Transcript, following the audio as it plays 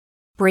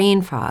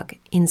brain fog,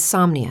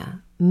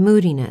 insomnia,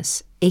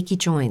 moodiness, achy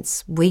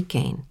joints, weight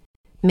gain.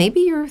 Maybe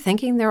you're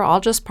thinking they're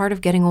all just part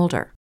of getting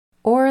older,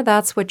 or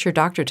that's what your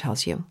doctor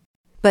tells you.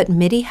 But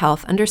MIDI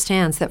Health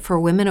understands that for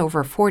women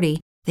over 40,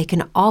 they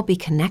can all be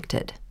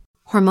connected.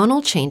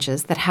 Hormonal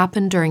changes that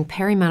happen during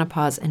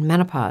perimenopause and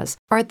menopause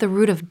are at the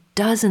root of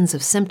dozens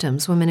of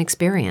symptoms women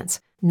experience,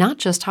 not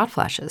just hot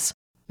flashes.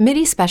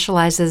 MIDI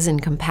specializes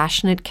in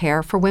compassionate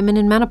care for women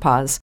in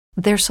menopause.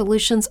 Their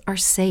solutions are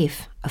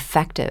safe,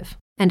 effective,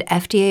 and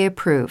FDA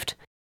approved.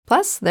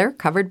 Plus, they're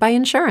covered by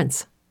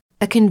insurance.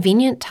 A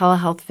convenient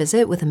telehealth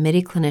visit with a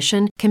MIDI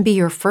clinician can be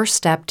your first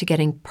step to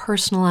getting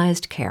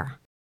personalized care.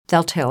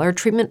 They'll tailor a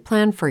treatment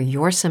plan for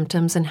your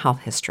symptoms and health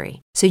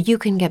history so you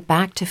can get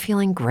back to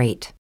feeling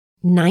great.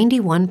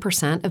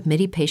 91% of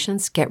MIDI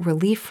patients get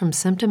relief from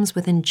symptoms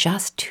within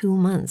just 2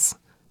 months.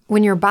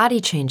 When your body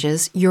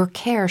changes, your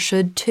care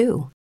should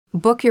too.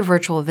 Book your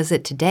virtual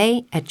visit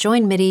today at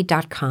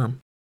joinmidi.com.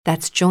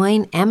 That's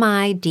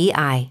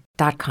joinmidi.com.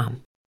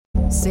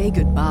 Say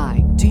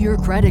goodbye to your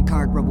credit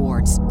card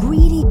rewards.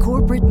 Greedy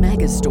corporate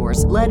mega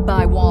stores, led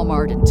by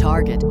Walmart and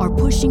Target, are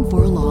pushing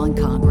for a law in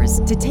Congress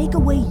to take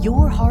away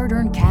your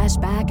hard-earned cash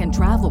back and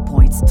travel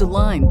points to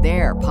line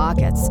their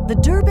pockets. The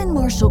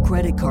Durbin-Marshall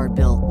credit card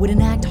bill would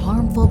enact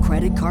harmful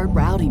credit card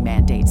routing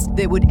mandates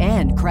that would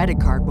end credit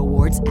card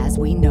rewards as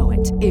we know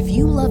it. If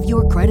you love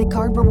your credit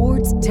card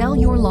rewards, tell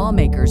your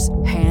lawmakers,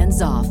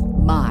 hands off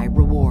my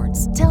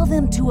rewards. Tell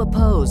them to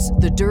oppose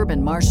the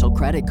Durbin-Marshall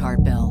credit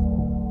card bill.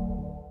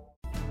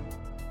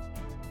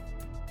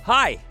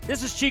 Hi,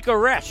 this is Chico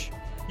Resch.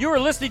 You are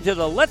listening to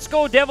the Let's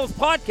Go Devils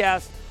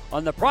podcast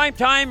on the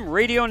Primetime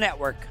Radio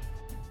Network.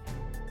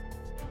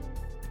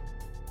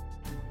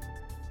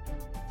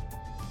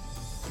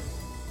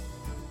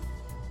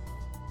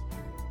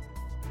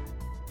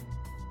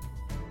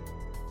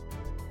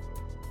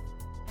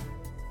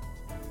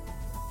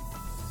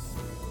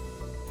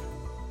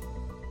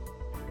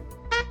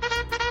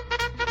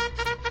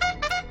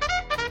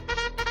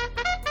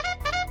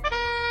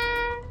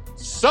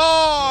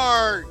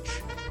 Sarge!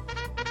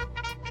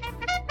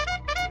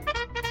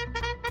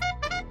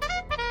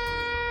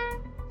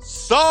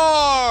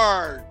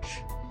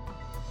 Sarge!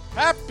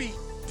 Happy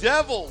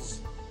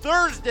Devils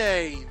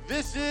Thursday!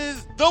 This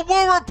is The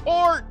Woo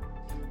Report!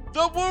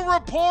 The Woo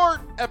Report,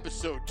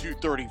 episode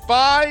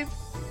 235.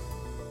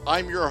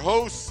 I'm your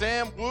host,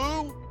 Sam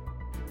Woo.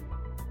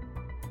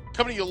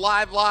 Coming to you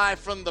live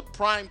from the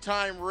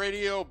Primetime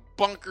Radio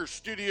Bunker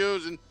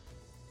Studios in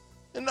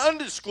an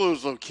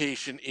undisclosed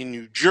location in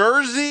New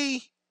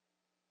Jersey.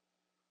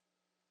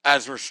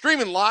 As we're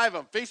streaming live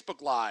on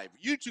Facebook Live,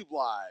 YouTube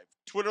Live,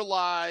 Twitter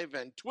Live,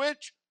 and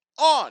Twitch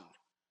on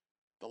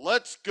the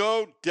Let's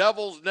Go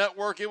Devils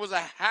Network. It was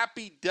a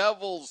happy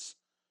Devils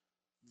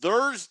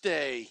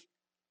Thursday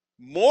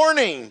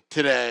morning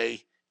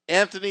today.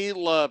 Anthony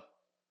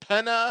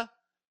LaPena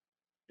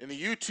in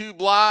the YouTube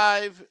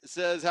Live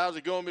says, how's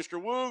it going,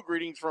 Mr. Woo?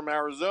 Greetings from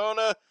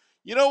Arizona.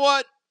 You know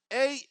what?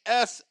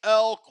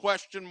 ASL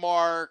question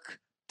mark.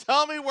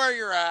 Tell me where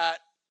you're at.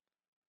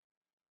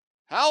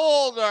 How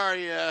old are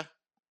you?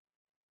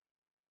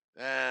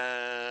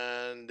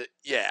 And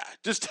yeah,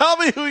 just tell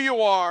me who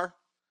you are.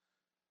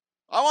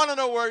 I want to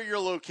know where your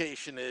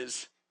location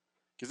is,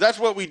 because that's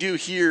what we do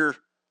here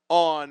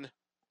on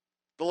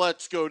the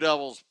Let's Go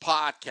Devils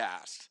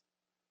podcast.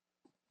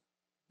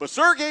 But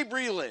Sergey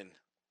Brylin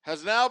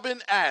has now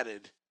been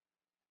added,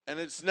 and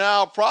it's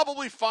now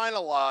probably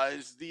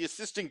finalized, the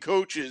assistant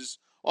coaches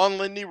on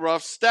Lindy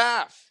Ruff's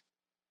staff.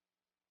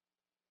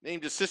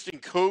 Named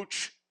assistant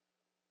coach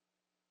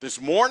this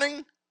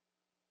morning,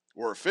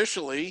 or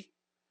officially.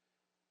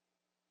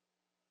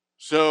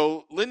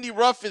 So Lindy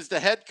Ruff is the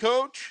head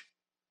coach.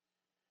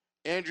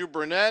 Andrew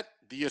Burnett,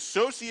 the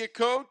associate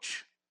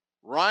coach.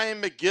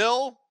 Ryan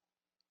McGill,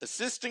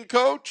 assistant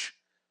coach.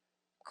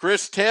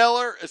 Chris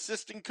Taylor,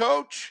 assistant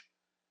coach.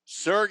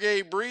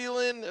 Sergey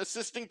Brylin,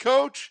 assistant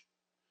coach.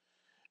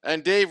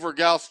 And Dave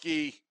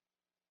Rogalski,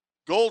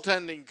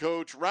 goaltending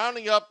coach,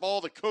 rounding up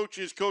all the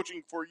coaches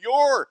coaching for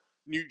your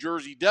New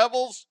Jersey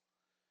Devils.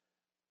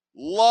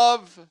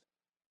 Love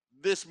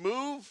this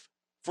move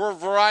for a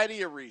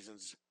variety of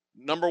reasons.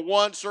 Number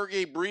one,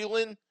 Sergey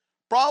Brylin,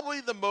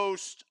 probably the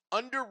most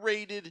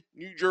underrated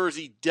New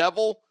Jersey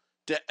Devil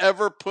to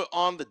ever put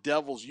on the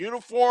Devils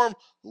uniform.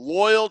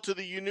 Loyal to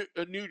the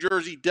New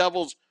Jersey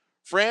Devils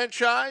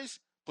franchise.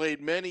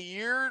 Played many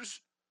years.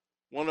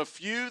 One of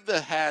few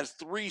that has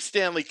 3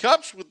 Stanley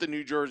Cups with the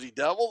New Jersey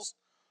Devils.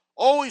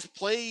 Always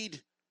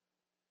played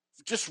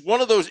just one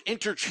of those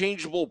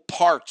interchangeable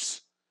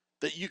parts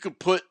that you could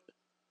put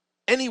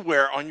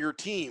anywhere on your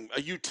team.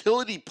 A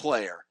utility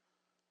player.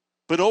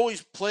 But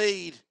always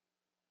played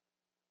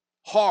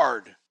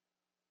hard.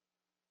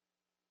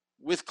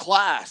 With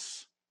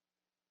class.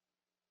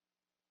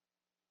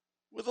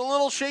 With a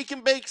little shake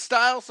and bake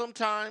style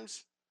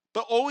sometimes.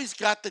 But always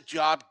got the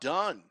job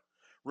done.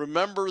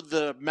 Remember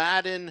the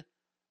Madden,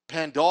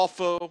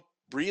 Pandolfo,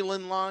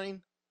 Brylin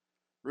line?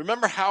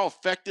 Remember how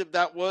effective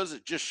that was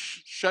at just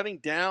shutting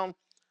down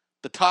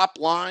the top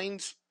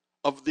lines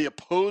of the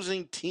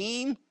opposing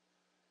team?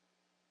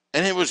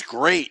 And it was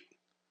great.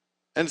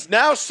 And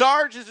now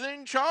Sarge is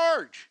in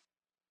charge.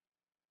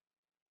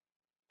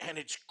 And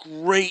it's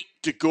great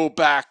to go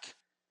back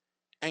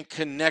and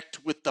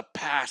connect with the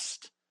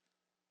past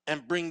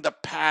and bring the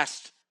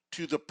past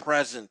to the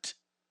present.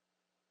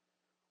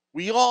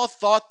 We all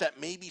thought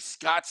that maybe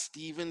Scott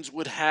Stevens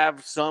would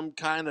have some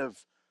kind of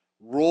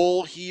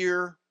role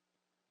here.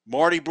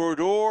 Marty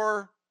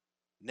Brodeur,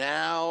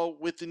 now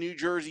with the New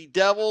Jersey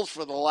Devils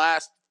for the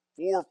last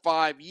 4 or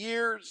 5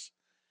 years,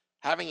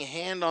 having a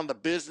hand on the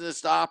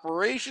business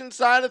operation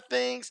side of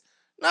things.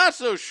 Not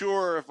so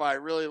sure if I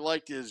really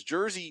liked his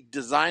jersey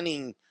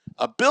designing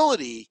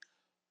ability,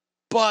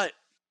 but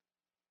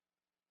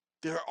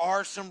there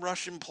are some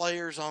Russian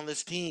players on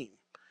this team.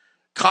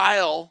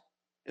 Kyle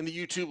in the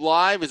YouTube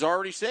Live is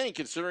already saying,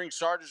 considering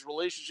Sarge's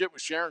relationship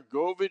with Sharon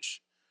Govich,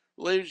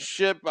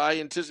 I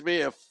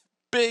anticipate a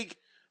big,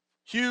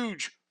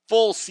 huge,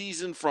 full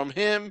season from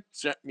him,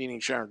 meaning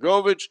Sharon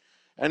Govich,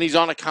 and he's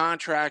on a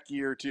contract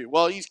year too.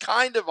 Well, he's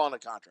kind of on a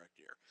contract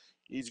year.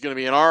 He's going to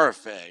be an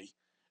RFA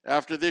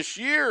after this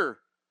year,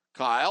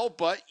 Kyle,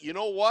 but you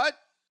know what?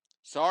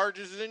 Sarge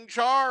is in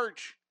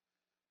charge.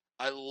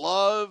 I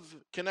love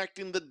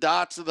connecting the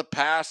dots of the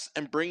past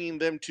and bringing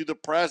them to the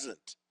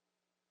present.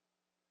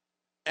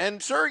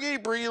 And Sergey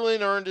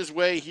Brylin earned his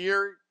way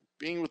here,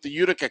 being with the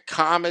Utica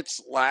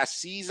Comets last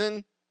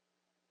season.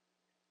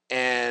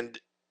 And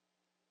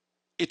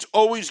it's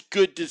always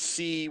good to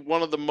see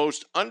one of the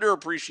most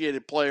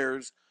underappreciated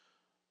players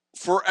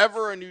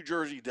forever a New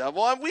Jersey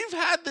Devil. And we've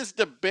had this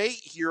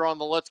debate here on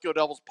the Let's Go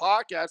Devils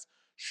podcast.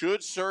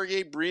 Should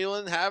Sergey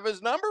Brylin have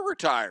his number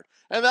retired?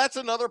 And that's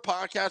another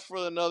podcast for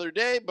another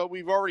day, but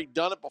we've already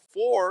done it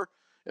before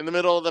in the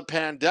middle of the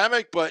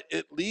pandemic. But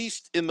at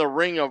least in the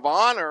Ring of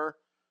Honor,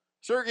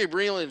 Sergey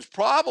Brylin is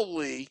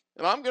probably,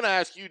 and I'm going to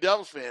ask you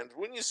Devils fans,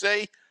 wouldn't you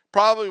say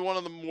probably one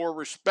of the more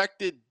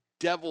respected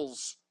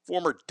Devils,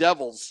 former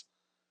Devils,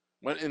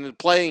 when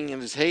playing in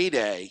his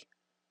heyday,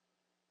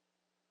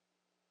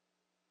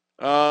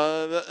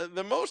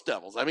 the most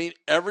Devils. I mean,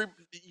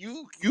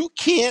 you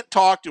can't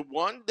talk to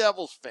one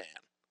Devils fan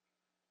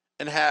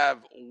and have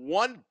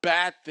one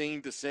bad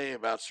thing to say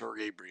about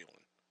Sergey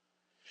Brylin.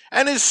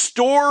 And his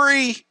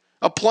story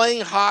of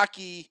playing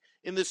hockey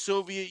in the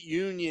Soviet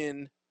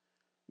Union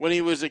when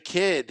he was a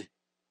kid,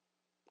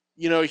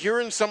 you know,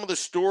 hearing some of the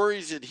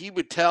stories that he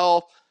would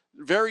tell,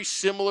 very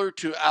similar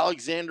to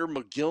Alexander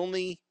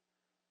Mogilny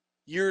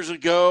years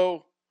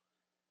ago,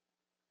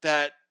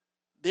 that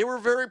they were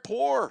very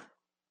poor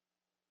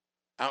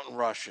out in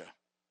Russia.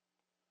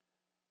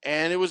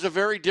 And it was a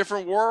very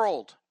different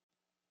world.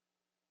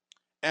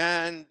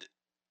 And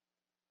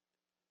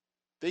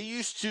they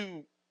used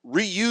to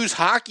reuse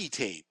hockey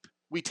tape.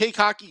 We take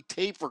hockey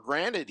tape for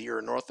granted here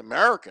in North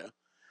America.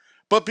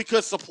 But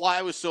because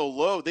supply was so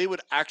low, they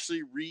would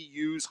actually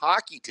reuse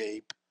hockey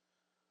tape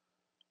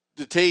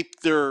to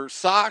tape their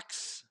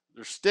socks,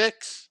 their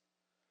sticks,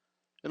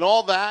 and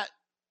all that,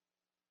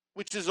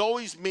 which has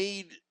always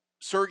made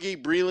Sergey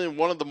Brylin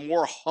one of the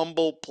more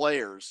humble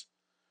players.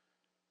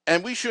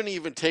 And we shouldn't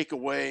even take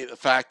away the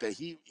fact that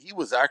he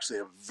was actually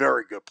a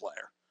very good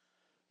player.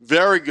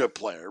 Very good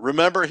player.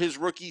 Remember his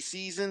rookie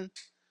season?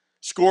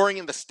 Scoring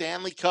in the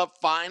Stanley Cup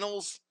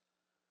Finals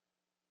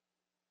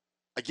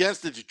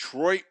against the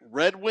Detroit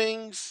Red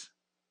Wings.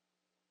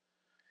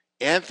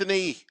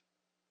 Anthony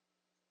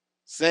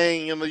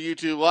saying in the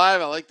YouTube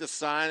Live, I like the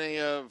signing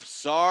of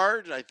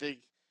Sarge. I think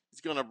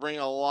he's going to bring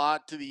a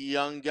lot to the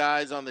young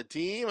guys on the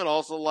team, and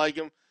also like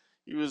him.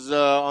 He was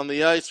on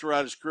the ice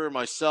throughout his career.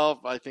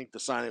 Myself, I think the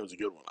signing was a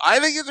good one. I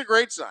think it's a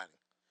great signing.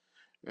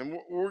 And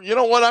you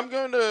know what? I'm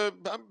going to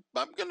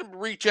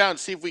reach out and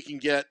see if we can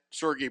get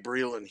Sergey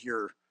Brylin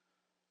here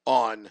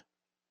on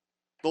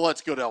the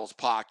Let's Go Devils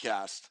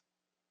podcast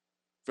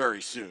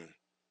very soon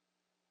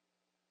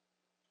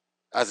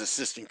as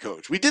assistant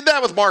coach. We did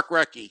that with Mark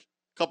Recchi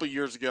a couple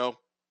years ago.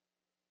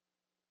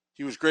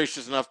 He was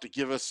gracious enough to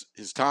give us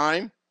his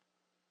time,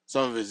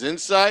 some of his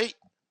insight.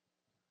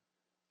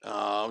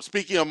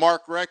 Speaking of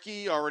Mark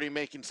Recchi, already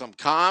making some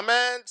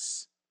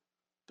comments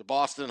to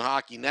Boston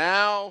Hockey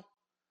Now,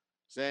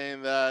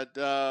 saying that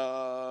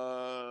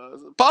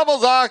Pavel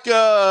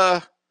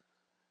Zacha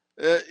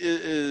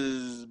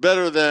is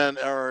better than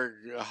Eric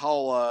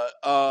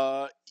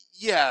Haula.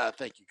 Yeah,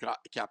 thank you,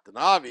 Captain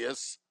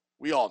Obvious.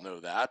 We all know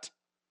that.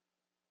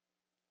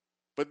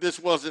 But this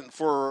wasn't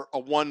for a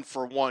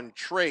one-for-one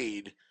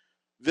trade.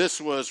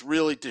 This was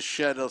really to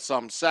shed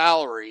some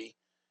salary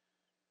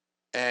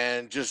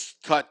and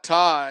just cut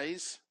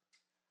ties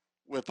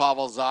with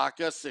Pavel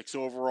Zacha, 6th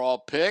overall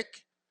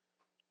pick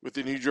with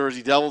the New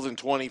Jersey Devils in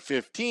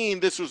 2015.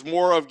 This was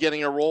more of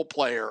getting a role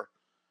player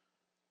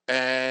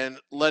and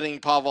letting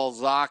Pavel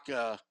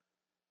Zacha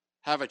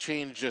have a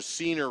change of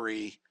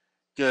scenery,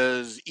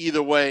 because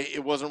either way,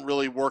 it wasn't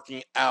really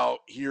working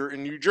out here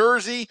in New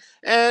Jersey,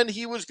 and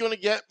he was going to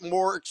get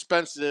more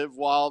expensive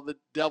while the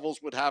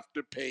Devils would have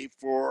to pay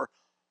for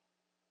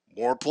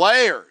more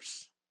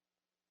players.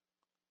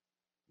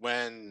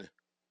 When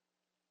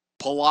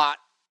Palat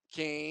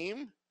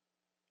came,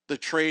 the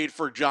trade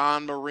for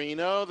John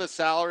Marino, the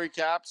salary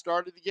cap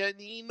started to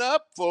get eaten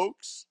up,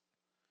 folks.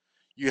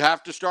 You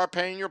have to start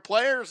paying your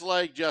players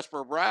like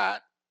Jesper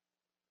Bratt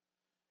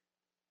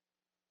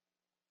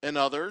and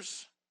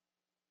others.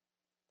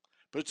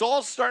 But it's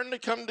all starting to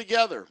come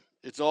together.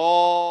 It's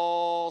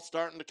all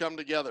starting to come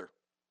together.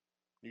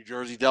 New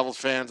Jersey Devils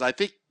fans, I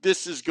think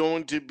this is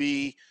going to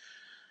be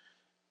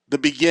the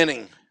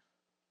beginning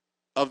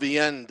of the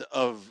end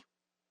of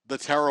the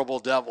terrible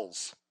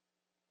Devils.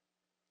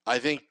 I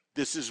think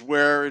this is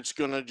where it's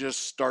going to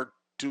just start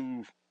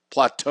to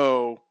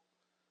plateau,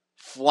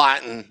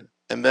 flatten,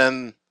 and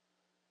then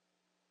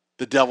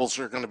the Devils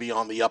are going to be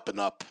on the up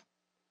and up.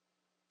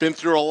 Been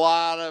through a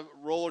lot of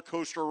roller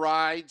coaster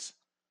rides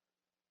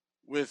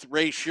with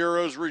Ray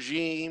Shiro's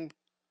regime,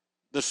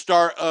 the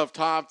start of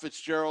Tom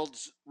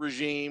Fitzgerald's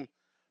regime,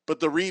 but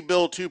the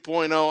rebuild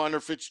 2.0 under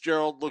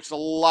Fitzgerald looks a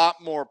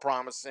lot more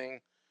promising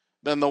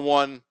than the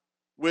one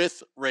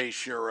with Ray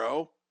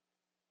Shiro.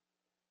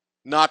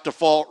 Not to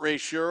fault Ray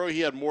Shiro,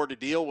 he had more to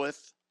deal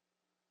with.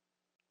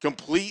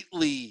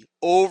 Completely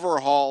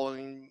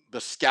overhauling the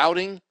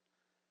scouting,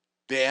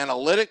 the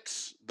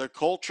analytics, the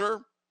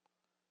culture.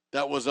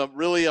 That was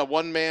really a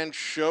one-man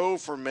show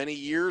for many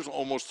years,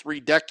 almost 3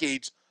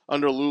 decades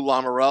under Lou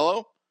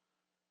Lamoriello.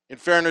 In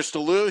fairness to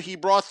Lou, he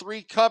brought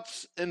 3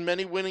 cups in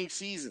many winning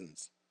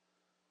seasons.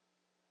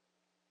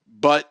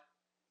 But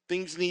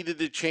things needed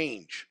to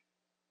change.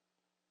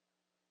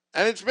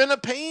 And it's been a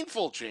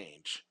painful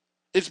change.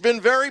 It's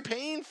been very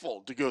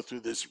painful to go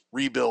through this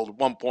rebuild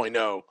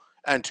 1.0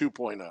 and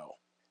 2.0.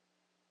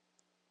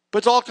 But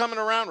it's all coming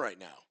around right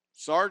now.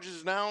 Sarge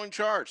is now in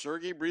charge.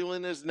 Sergei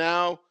Brylin is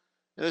now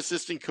an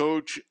assistant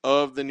coach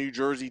of the New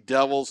Jersey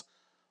Devils.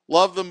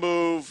 Love the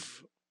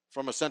move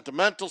from a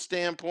sentimental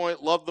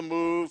standpoint. Love the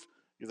move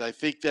because I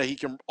think that he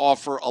can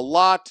offer a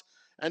lot.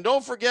 And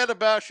don't forget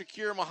about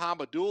Shakir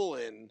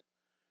Mohammadulin,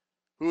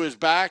 who is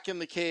back in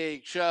the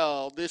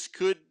KHL. This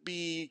could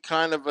be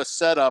kind of a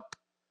setup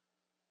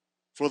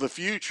for the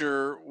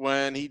future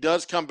when he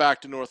does come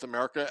back to North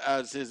America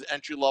as his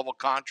entry-level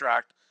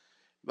contract.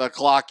 The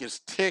clock is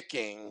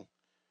ticking.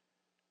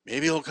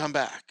 Maybe he'll come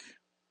back.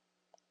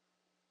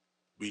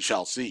 We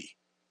shall see.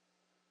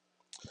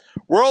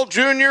 World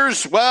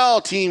Juniors, well,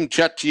 Team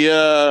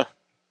Czechia,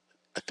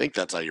 I think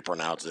that's how you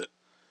pronounce it,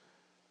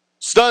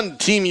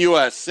 stunned Team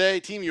USA.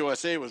 Team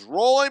USA was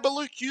rolling, but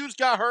Luke Hughes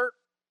got hurt.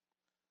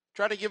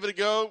 Tried to give it a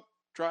go,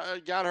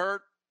 got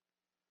hurt.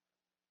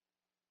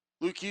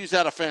 Luke Hughes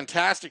had a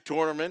fantastic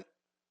tournament.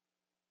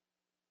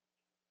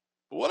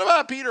 But what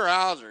about Peter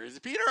Hauser? Is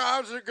Peter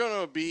Hauser going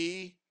to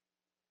be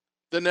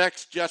the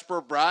next Jesper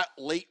Bratt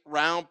late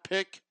round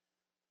pick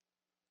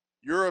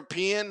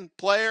European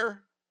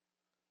player?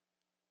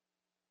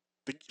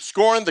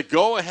 Scoring the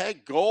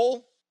go-ahead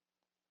goal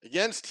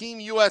against Team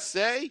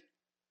USA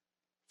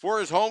for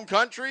his home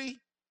country?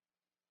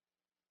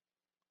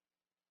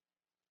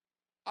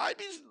 I'd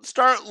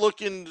start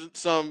looking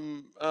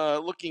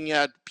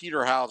at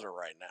Peter Hauser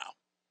right now.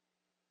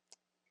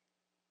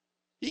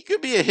 He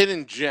could be a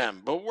hidden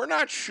gem, but we're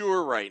not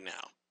sure right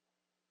now.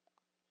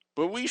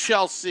 But we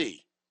shall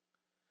see.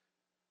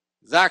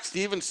 Zach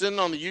Stevenson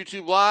on the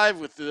YouTube Live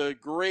with the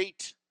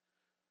great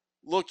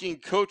looking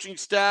coaching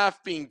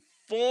staff being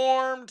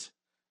formed.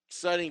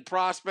 Exciting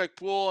prospect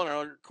pool, and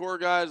our core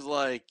guys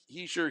like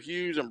Hischier,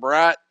 Hughes, and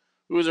Bratt,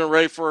 who isn't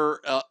ready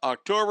for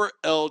October.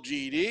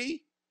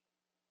 LGD.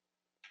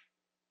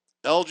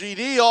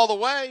 LGD all the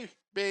way,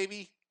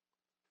 baby.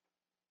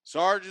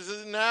 Sarge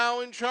is now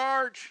in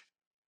charge.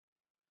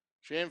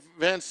 Shane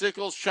Van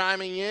Sickles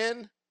chiming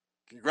in.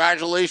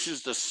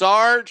 Congratulations to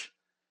Sarge.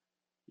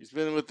 He's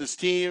been with this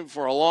team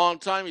for a long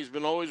time. He's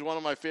been always one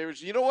of my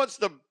favorites. You know what's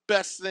the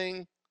best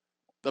thing?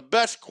 The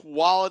best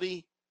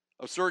quality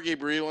of Sergei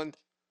Brylin,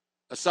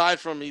 aside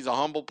from he's a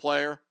humble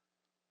player,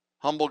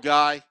 humble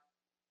guy,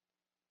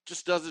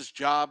 just does his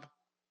job.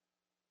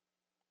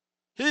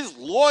 His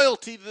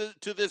loyalty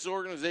to this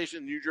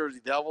organization, New Jersey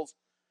Devils,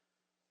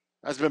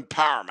 has been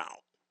paramount.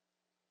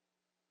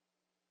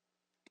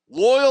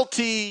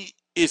 Loyalty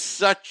is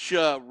such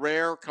a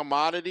rare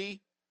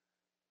commodity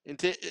in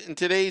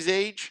today's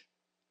age.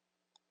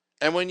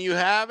 And when you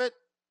have it,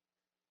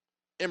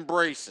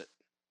 embrace it.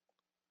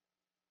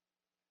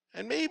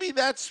 And maybe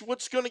that's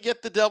what's going to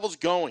get the Devils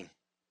going.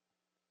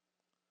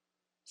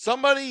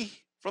 Somebody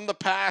from the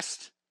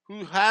past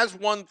who has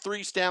won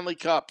 3 Stanley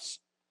Cups,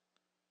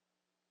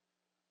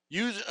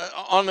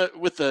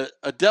 with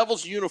a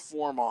Devils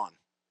uniform on.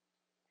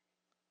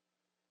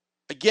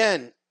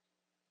 Again,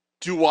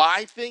 do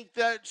I think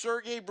that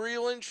Sergei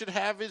Brylin should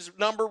have his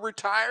number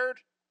retired?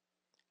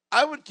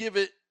 I would give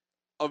it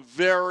a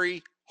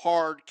very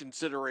hard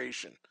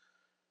consideration.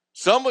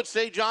 Some would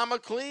say John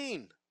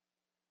McLean.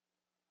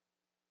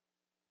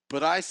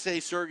 But I say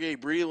Sergei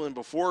Brylin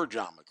before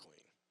John McLean.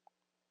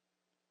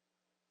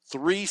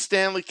 3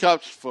 Stanley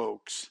Cups,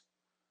 folks.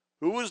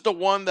 Who was the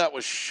one that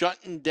was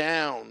shutting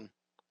down,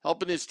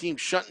 helping his team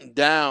shutting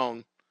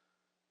down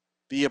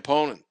the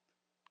opponent?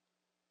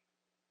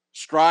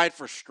 Stride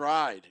for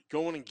stride,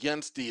 going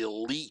against the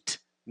elite,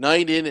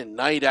 night in and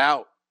night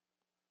out.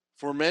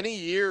 for many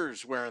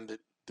years wearing the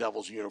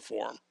Devils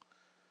uniform.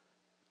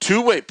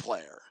 Two-way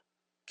player.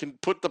 Can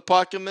put the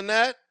puck in the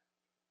net.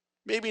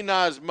 Maybe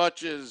not as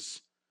much as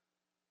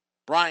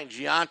Brian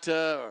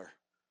Giunta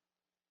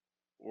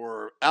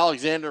or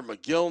Alexander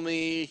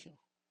McGillney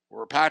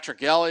or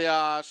Patrick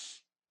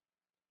Elias.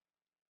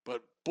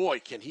 But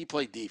boy, can he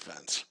play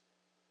defense.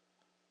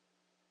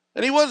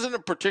 And he wasn't a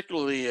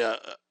particularly a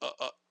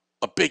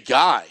big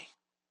guy.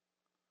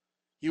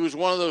 He was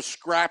one of those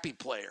scrappy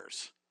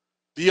players.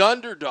 The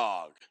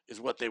underdog is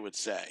what they would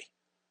say.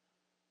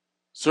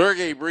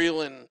 Sergei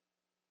Brylin,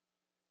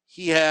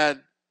 he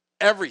had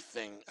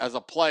everything as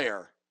a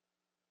player.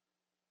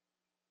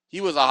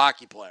 He was a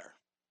hockey player.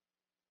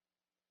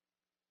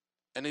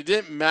 And it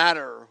didn't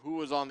matter who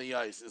was on the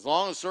ice. As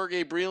long as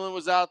Sergei Brylin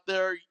was out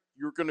there,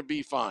 you're going to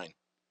be fine.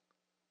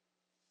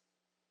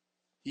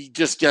 He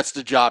just gets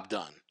the job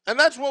done. And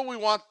that's what we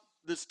want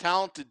this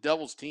talented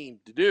Devils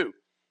team to do.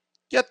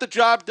 Get the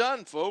job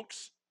done,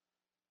 folks.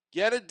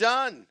 Get it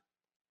done.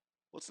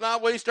 Let's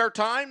not waste our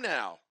time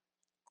now.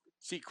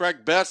 See,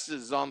 Craig Best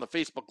is on the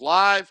Facebook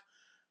Live.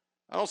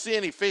 I don't see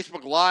any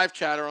Facebook Live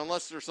chatter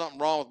unless there's something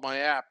wrong with my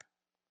app.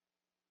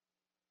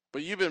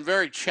 But you've been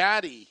very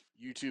chatty,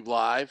 YouTube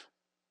Live.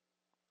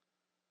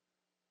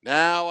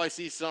 Now I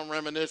see some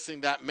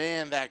reminiscing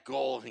that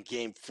goal in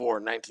Game 4,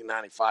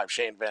 1995,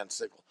 Shane Van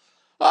Sickle.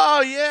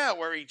 Oh, yeah,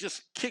 where he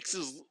just kicks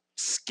his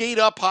skate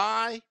up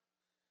high,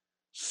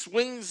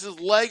 swings his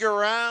leg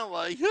around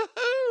like,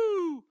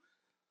 hoo-hoo,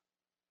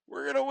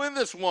 we're going to win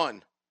this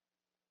one.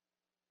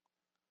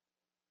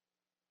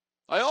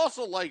 I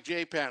also like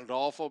Jay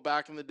Pandolfo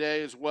back in the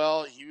day as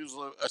well. He was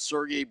a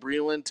Sergei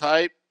Brylin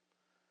type.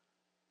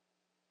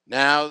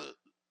 Now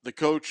the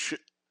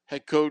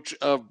head coach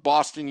of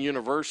Boston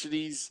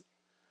University's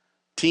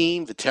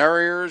team, the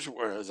Terriers,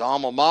 were his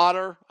alma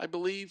mater, I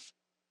believe.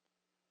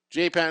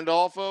 Jay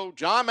Pandolfo,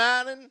 John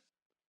Madden,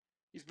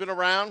 he's been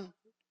around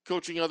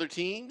coaching other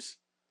teams.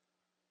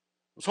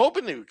 I was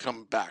hoping he would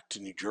come back to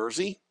New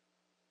Jersey.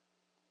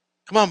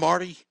 Come on,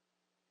 Marty.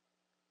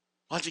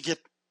 Why don't you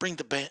bring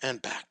the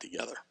band back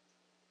together?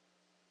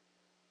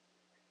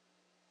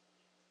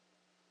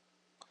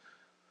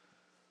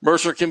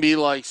 Mercer can be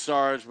like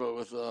Sarge, but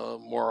with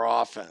more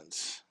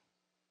offense.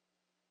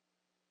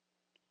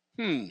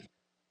 Not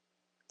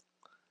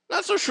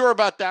so sure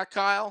about that,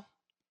 Kyle.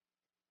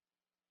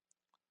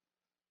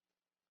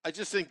 I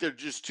just think they're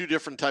just two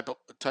different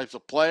types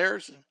of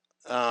players.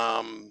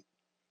 But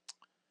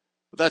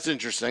that's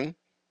interesting.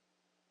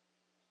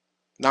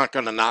 Not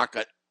going to knock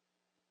it.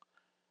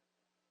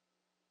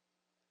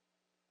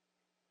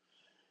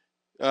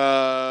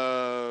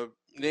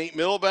 Nate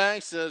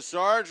Middlebank says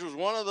Sarge was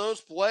one of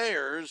those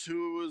players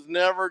who was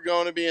never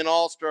going to be an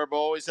all-star, but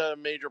always had a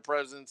major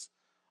presence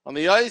on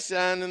the ice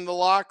and in the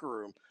locker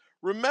room.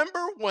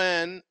 Remember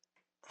when,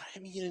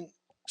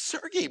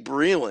 Sergei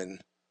Brylin,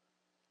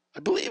 I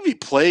believe he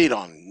played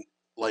on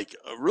like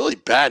a really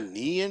bad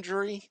knee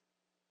injury,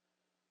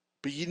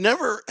 but you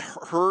never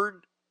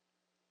heard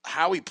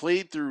how he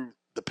played through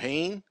the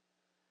pain.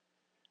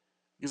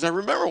 Because I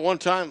remember one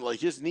time, like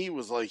his knee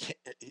was like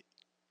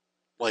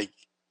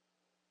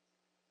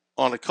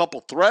on a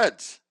couple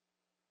threads,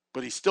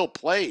 but he still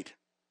played.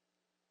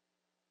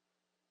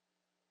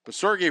 But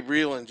Sergei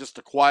Brylin, just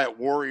a quiet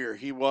warrior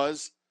he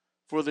was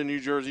for the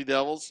New Jersey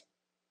Devils.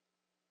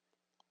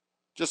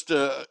 Just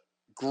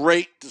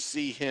great to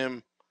see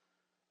him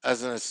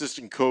as an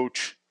assistant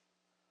coach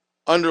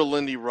under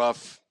Lindy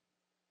Ruff,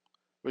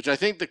 which I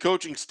think the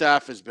coaching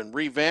staff has been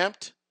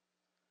revamped.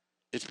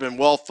 It's been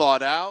well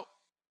thought out.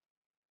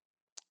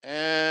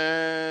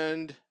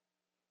 And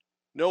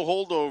no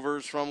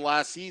holdovers from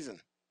last season.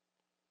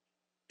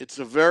 It's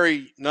a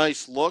very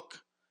nice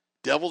look.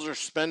 Devils are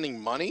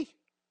spending money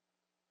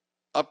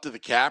up to the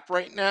cap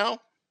right now.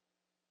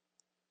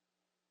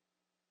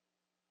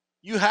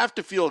 You have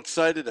to feel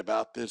excited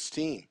about this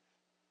team.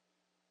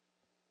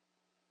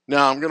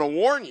 Now, I'm going to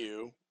warn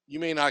you, you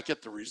may not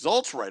get the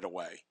results right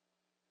away.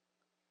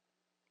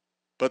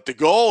 But the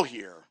goal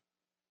here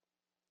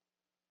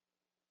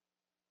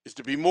is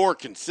to be more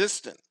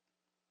consistent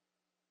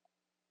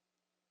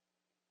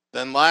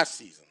than last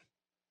season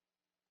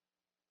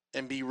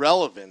and be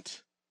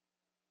relevant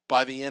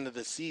by the end of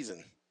the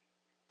season,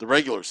 the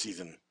regular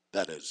season,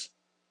 that is.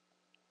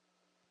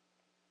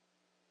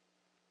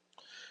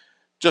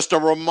 Just a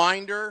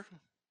reminder,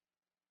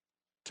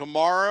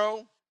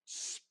 tomorrow,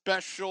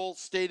 special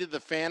State of the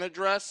Fan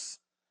address,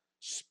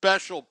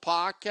 special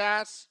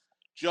podcast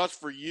just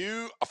for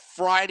you, a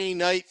Friday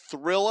night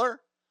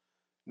thriller.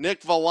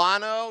 Nick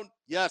Villano,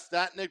 yes,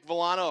 that Nick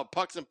Villano of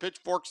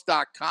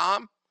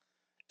pucksandpitchforks.com,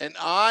 and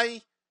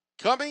I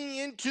coming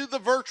into the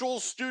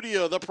virtual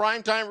studio, the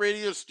Primetime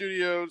Radio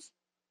Studios,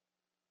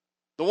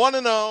 the one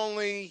and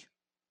only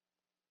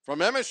from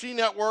MSG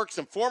Networks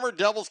and former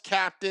Devils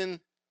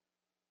captain,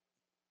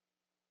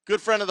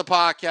 good friend of the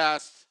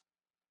podcast,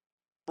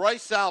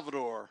 Bryce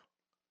Salvador,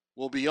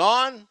 will be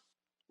on.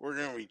 We're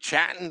going to be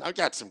chatting. I've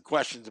got some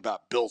questions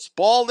about Bill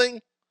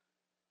Spaulding.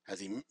 Has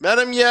he met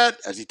him yet?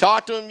 Has he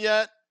talked to him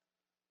yet?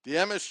 The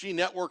MSG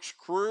Networks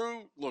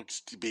crew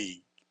looks to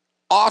be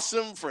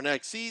awesome for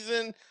next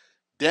season.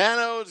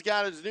 Dano's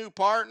got his new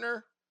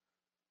partner.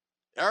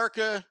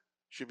 Erica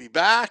should be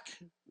back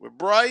with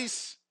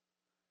Bryce.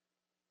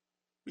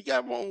 We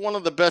got one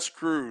of the best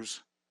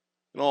crews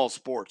in all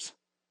sports,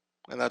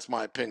 and that's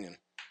my opinion.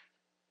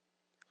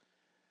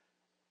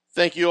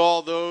 Thank you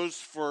all those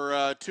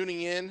for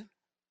tuning in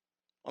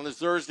on this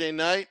Thursday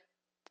night.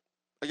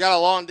 I got a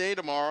long day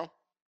tomorrow.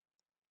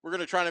 We're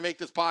going to try to make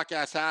this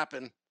podcast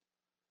happen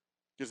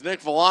because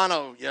Nick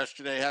Villano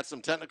yesterday had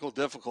some technical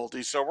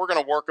difficulties, so we're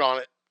going to work on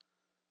it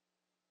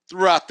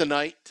throughout the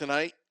night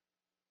tonight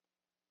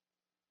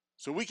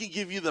so we can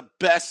give you the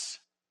best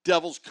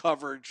Devils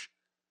coverage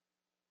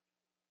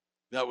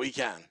that we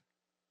can.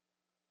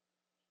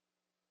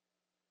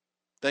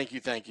 Thank you,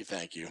 thank you,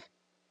 thank you.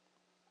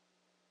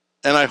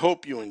 And I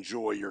hope you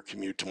enjoy your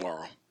commute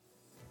tomorrow.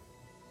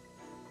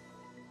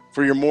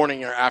 For your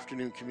morning or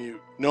afternoon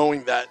commute,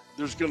 knowing that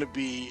there's going to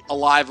be a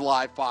live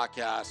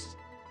podcast,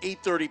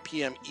 8:30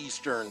 p.m.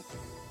 Eastern,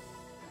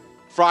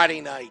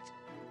 Friday night,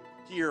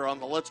 here on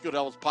the Let's Go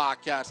Devils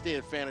podcast,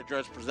 Stated Fan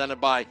Address, presented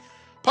by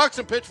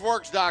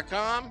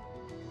pucksandpitchforks.com.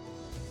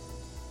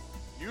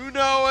 You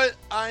know it,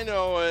 I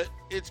know it.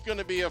 It's going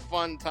to be a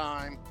fun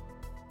time.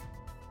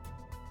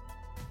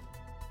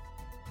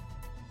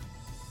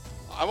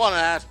 I want to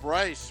ask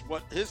Bryce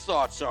what his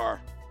thoughts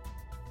are.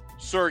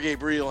 Sergei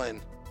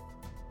Brylin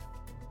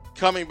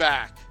coming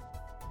back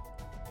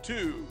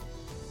to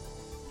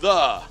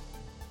the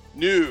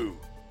New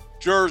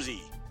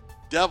Jersey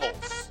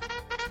Devils.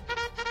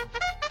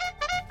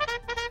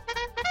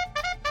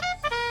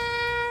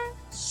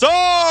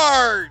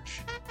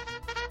 Sarge!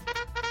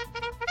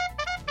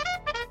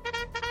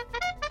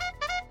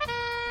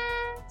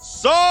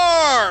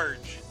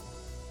 Sarge!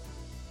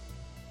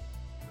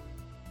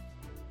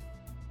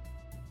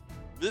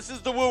 This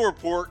is the Will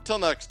Report. Till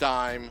next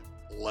time,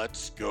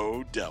 let's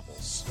go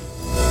Devils.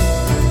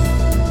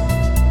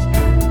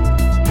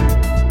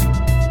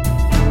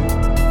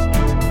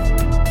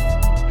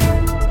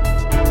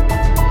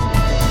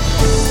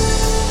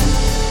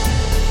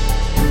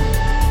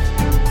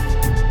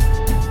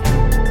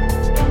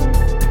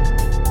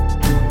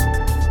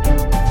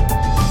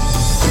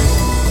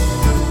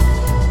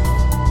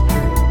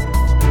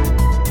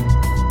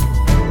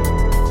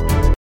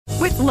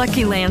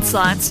 Lucky Land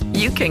Slots,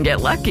 you can get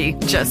lucky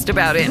just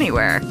about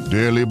anywhere.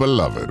 Dearly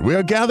beloved, we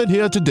are gathered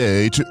here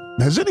today to...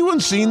 Has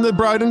anyone seen the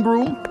bride and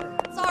groom?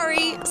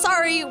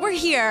 Sorry, we're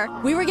here.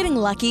 We were getting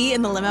lucky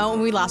in the limo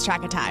and we lost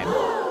track of time.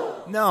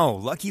 No,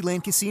 Lucky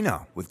Land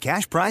Casino, with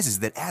cash prizes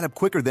that add up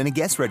quicker than a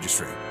guest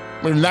registry.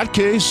 In that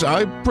case,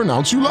 I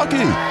pronounce you lucky.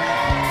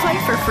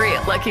 Play for free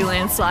at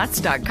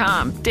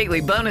LuckyLandSlots.com.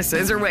 Daily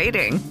bonuses are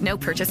waiting. No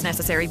purchase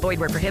necessary. Void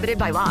where prohibited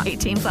by law.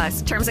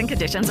 18+. Terms and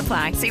conditions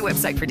apply. See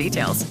website for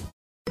details.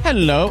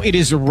 Hello, it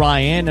is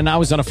Ryan, and I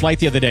was on a flight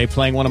the other day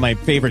playing one of my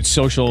favorite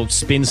social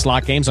spin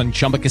slot games on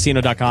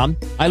ChumbaCasino.com.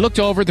 I looked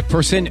over at the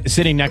person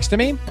sitting next to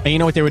me, and you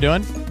know what they were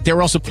doing? They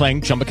were also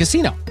playing Chumba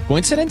Casino.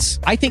 Coincidence?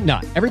 I think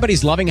not.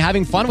 Everybody's loving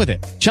having fun with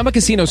it. Chumba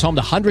Casino is home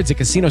to hundreds of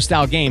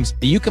casino-style games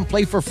that you can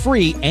play for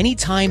free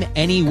anytime,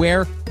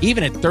 anywhere,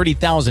 even at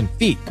 30,000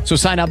 feet. So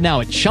sign up now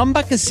at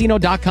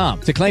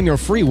ChumbaCasino.com to claim your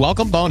free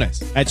welcome bonus.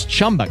 That's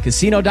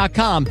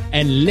ChumbaCasino.com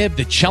and live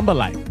the Chumba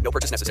life. No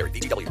purchase necessary.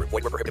 VGW. Void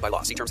where prohibited by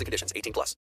law. See terms and conditions. 18+.